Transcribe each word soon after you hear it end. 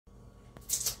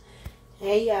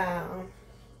Hey y'all,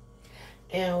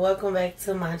 and welcome back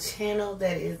to my channel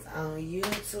that is on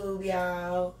YouTube,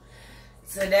 y'all.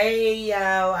 Today,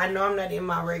 y'all, I know I'm not in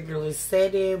my regular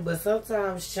setting, but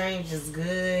sometimes change is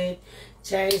good.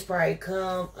 Change probably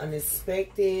come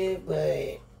unexpected,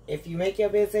 but if you make your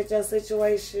best at your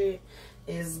situation,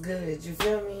 it's good. You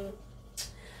feel me?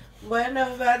 But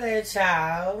enough about that,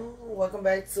 y'all. Welcome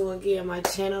back to, again, my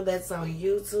channel that's on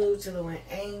YouTube, Chillin' with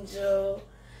Angel.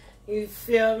 You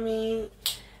feel me?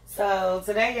 So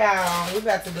today, y'all, we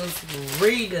about to do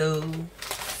some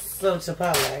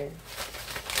Chipotle.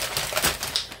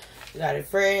 We got it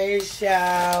fresh,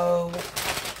 y'all.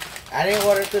 I didn't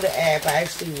order through the app. I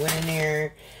actually went in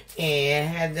there and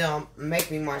had them make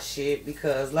me my shit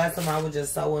because last time I was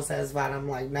just so unsatisfied. I'm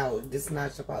like, no, this is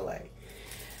not Chipotle.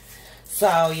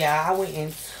 So yeah, I went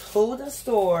into the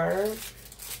store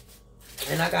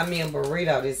and I got me a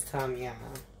burrito this time, y'all.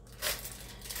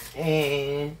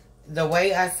 And the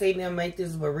way I see them make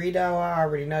this burrito, I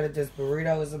already know that this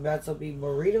burrito is about to be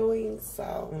burritoing.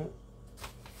 So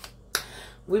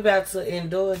we about to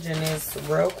indulge in this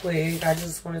real quick. I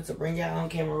just wanted to bring y'all on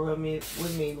camera with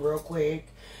me real quick.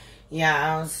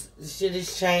 Yeah, shit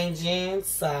is changing,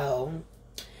 so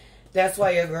that's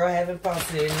why your girl haven't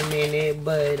posted in a minute.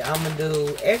 But I'm gonna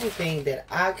do everything that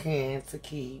I can to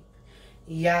keep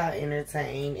y'all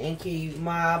entertained and keep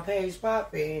my page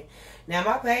popping. Now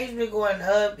my page been going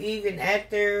up even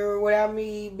after without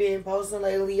me been posting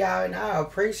lately, y'all, and I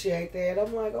appreciate that.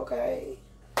 I'm like, okay.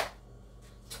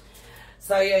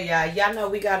 So yeah, y'all know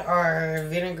we got our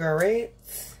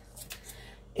vinaigrettes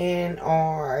and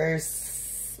our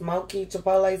smoky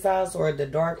chipotle sauce, or the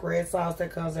dark red sauce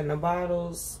that comes in the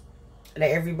bottles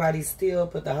that everybody still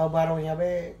put the whole bottle in your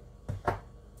bag.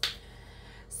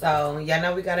 So, y'all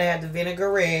know we gotta have the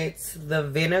vinaigrettes. The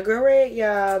vinaigrette,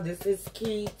 y'all, this is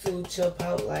key to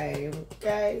Chipotle,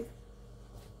 okay?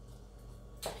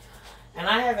 And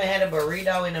I haven't had a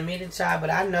burrito in a minute, y'all, but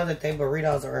I know that they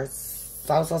burritos are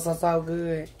so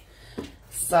good.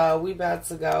 So, we about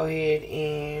to go ahead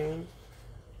and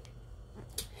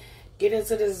get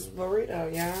into this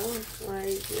burrito, y'all.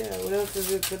 Like, yeah, what else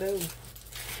is it to do?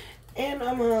 And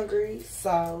I'm hungry,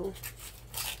 so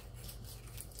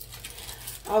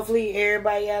hopefully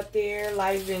everybody out there,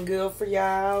 life been good for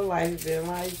y'all. Life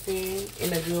been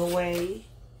in a good way.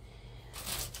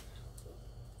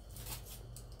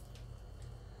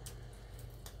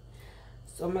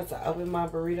 So I'm about to open my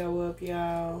burrito up,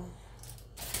 y'all.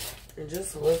 And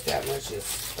just look how much is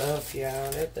stuff,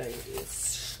 y'all. That thing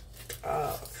is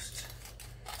stuffed.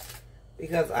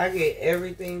 Because I get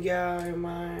everything, y'all, in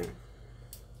mine.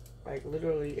 Like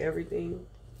literally everything.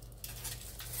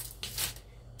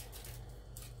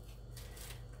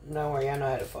 Don't worry, I know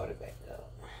how to fold it back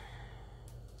up.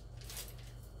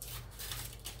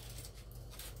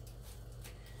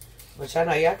 But y'all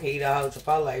know y'all can eat a whole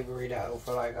Chipotle burrito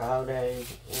for like a whole day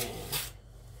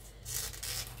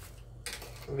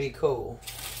and be cool.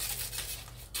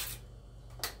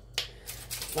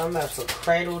 So I'm about to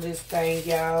cradle this thing,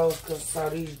 y'all, so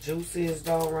these juices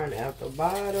don't run out the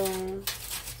bottom.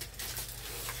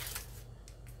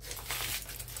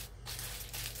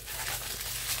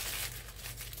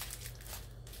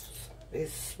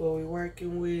 This is what we're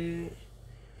working with.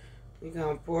 We're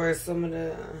gonna pour some of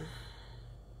the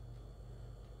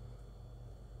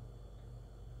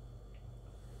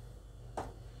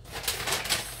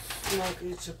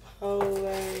smoky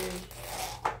chipotle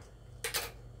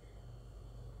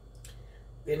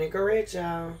vinaigrette,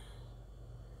 y'all.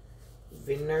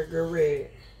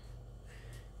 Vinaigrette.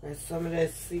 Let some of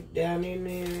that seep down in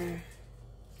there.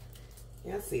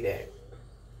 Y'all see that?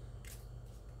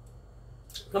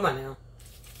 Come on now.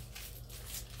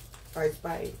 First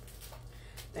bite.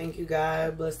 Thank you,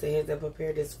 God. Bless the hands that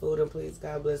prepared this food. And please,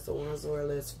 God, bless the ones who are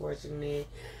less fortunate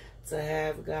to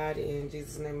have God. In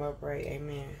Jesus' name I pray.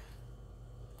 Amen.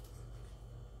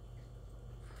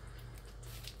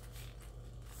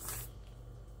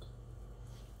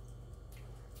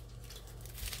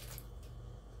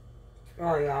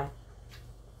 Oh, y'all.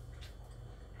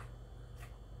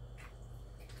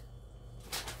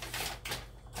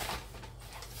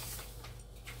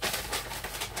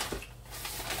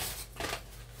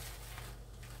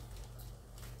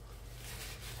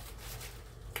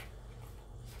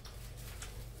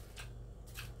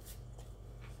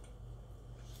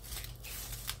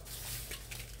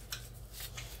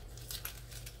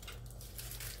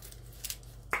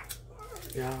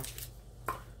 Yeah.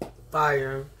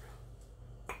 Fire.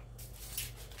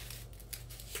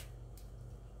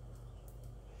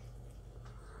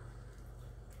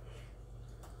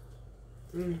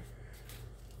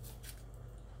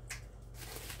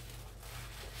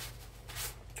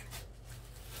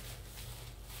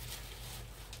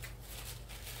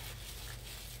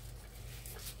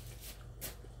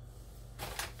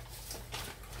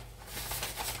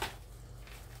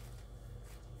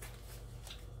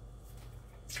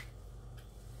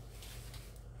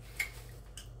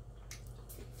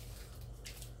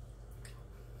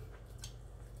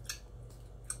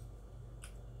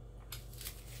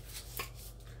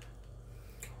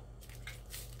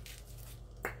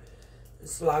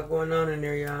 It's a lot going on in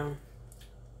there, y'all.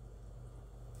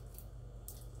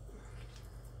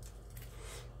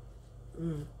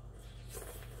 Mm.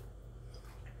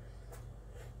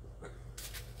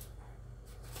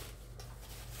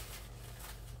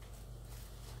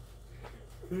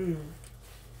 Mm.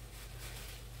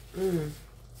 Mm.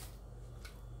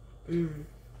 Mm.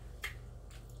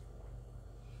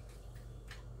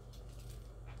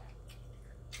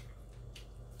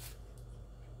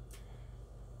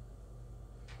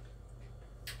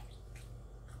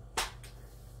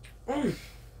 Mm.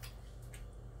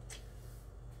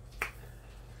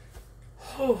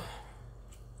 Oh.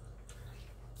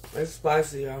 It's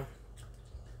spicy, y'all.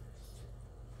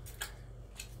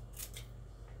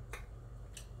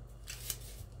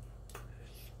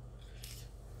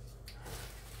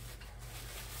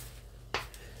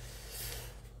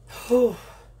 Oh.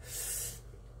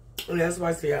 That's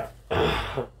spicy, y'all.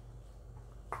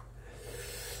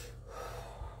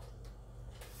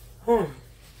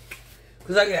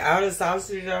 Cause I get out of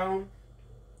sausage, y'all.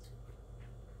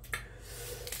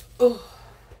 Oh.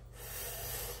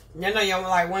 You know, y'all,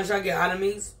 like, once y'all get out of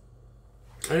meats,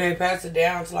 and they pass it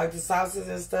down to, like, the sauces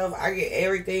and stuff, I get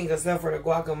everything except for the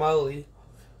guacamole.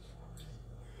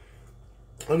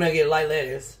 And I get light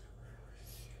lettuce.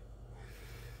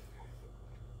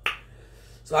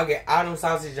 So I get out of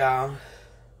sausage, y'all.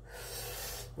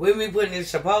 With me putting this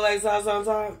Chipotle sauce on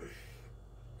top.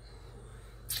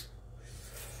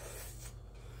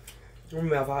 I'm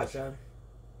gonna have hot, y'all.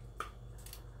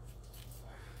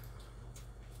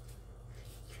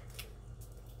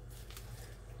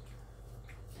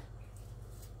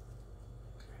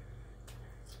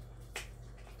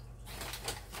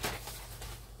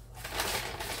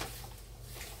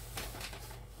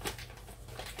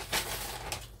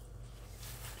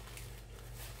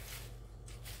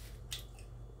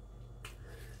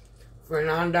 For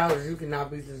 $9, you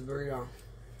cannot beat this burrito.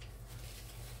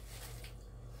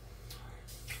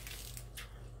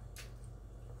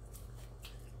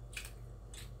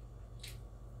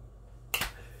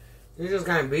 You just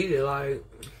can't beat it. Like,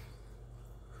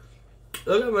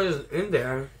 look at what's in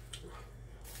there.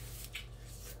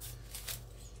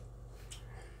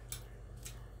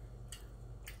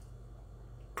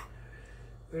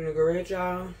 Vinaigrette,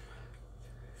 y'all.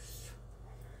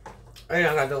 And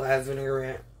I got the last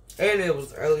vinaigrette. And it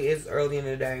was early. It's early in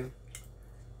the day.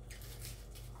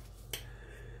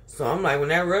 So I'm like, when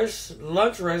that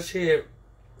lunch rush hit,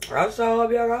 I sure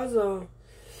hope y'all got some.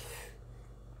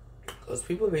 Because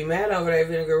people be mad over that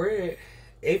vinaigrette.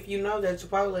 If you know that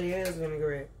Chipotle has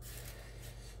vinaigrette.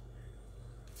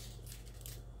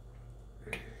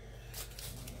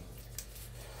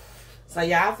 So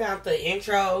y'all found the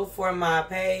intro for my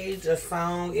page, a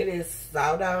song. It is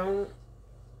sold out.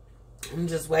 I'm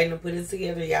just waiting to put it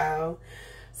together, y'all.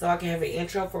 So I can have an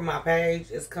intro for my page.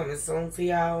 It's coming soon to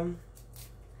y'all.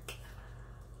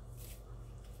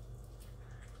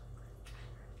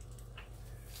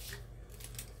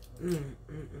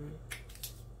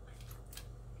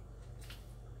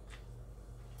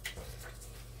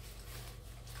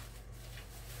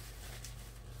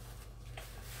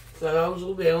 So those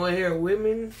who been on here with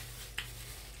me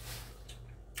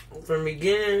from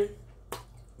beginning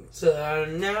to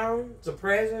now to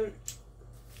present,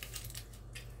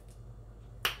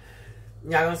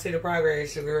 y'all gonna see the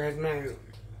progress your girl has made.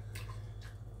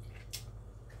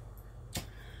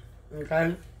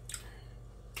 Okay.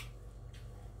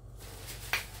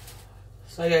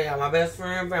 So yeah, my best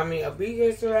friend found me a beat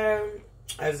yesterday.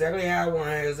 Exactly how I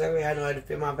wanted, exactly how I know how to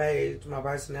fit my page, my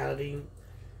personality,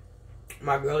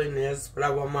 my girliness, but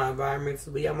I want my environment to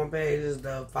be on my page is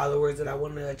the followers that I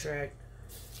want to attract.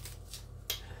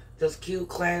 Just cute,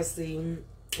 classy.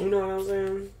 You know what I'm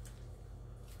saying?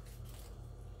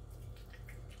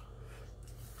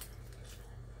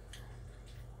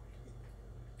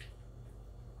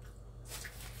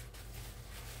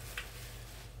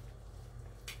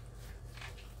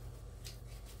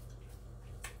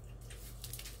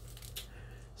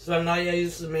 So now y'all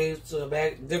used to me to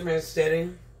a different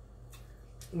setting.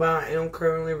 But I am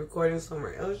currently recording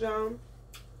somewhere else, y'all.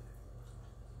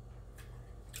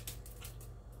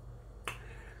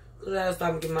 Cause I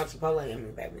stop and get my Chipotle in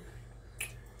me, baby.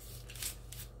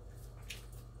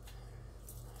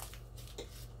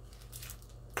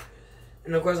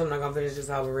 And of course, I'm not gonna finish this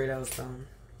whole burrito, so.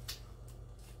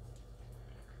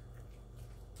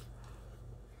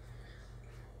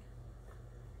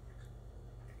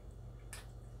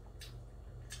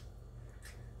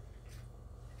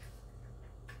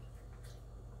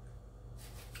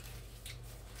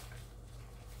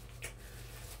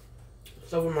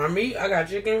 So for my meat, I got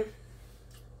chicken.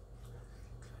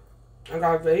 I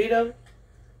got fajita.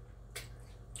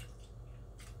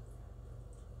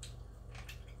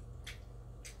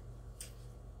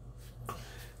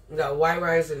 We got white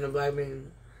rice and the black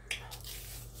bean.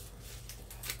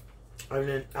 And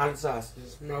then on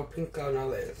sausages. No pinko, no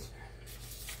lettuce.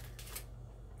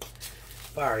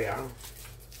 Sorry, y'all.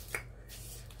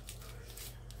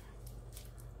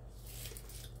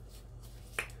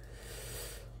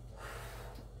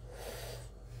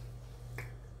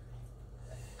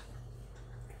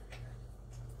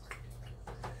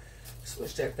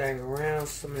 Switch that thing around.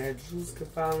 Some of that juice can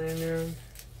fall in there.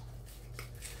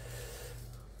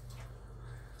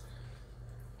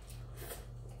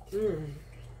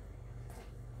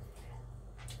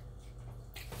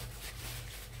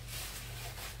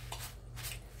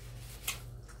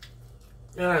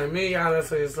 Yeah, me, y'all, let's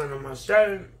say something on my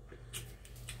shirt.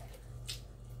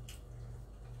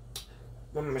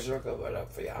 I'm gonna make sure I cover it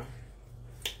up for y'all.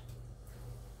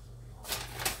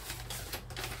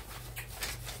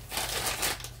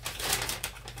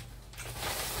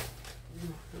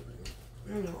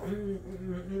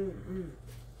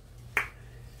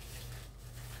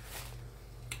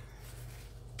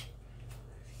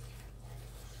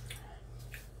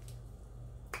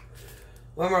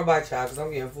 One more bite, y'all, because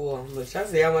I'm getting full. But y'all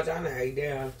see how much I done ate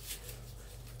down.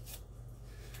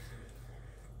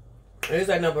 This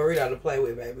ain't no burrito to play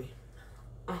with, baby.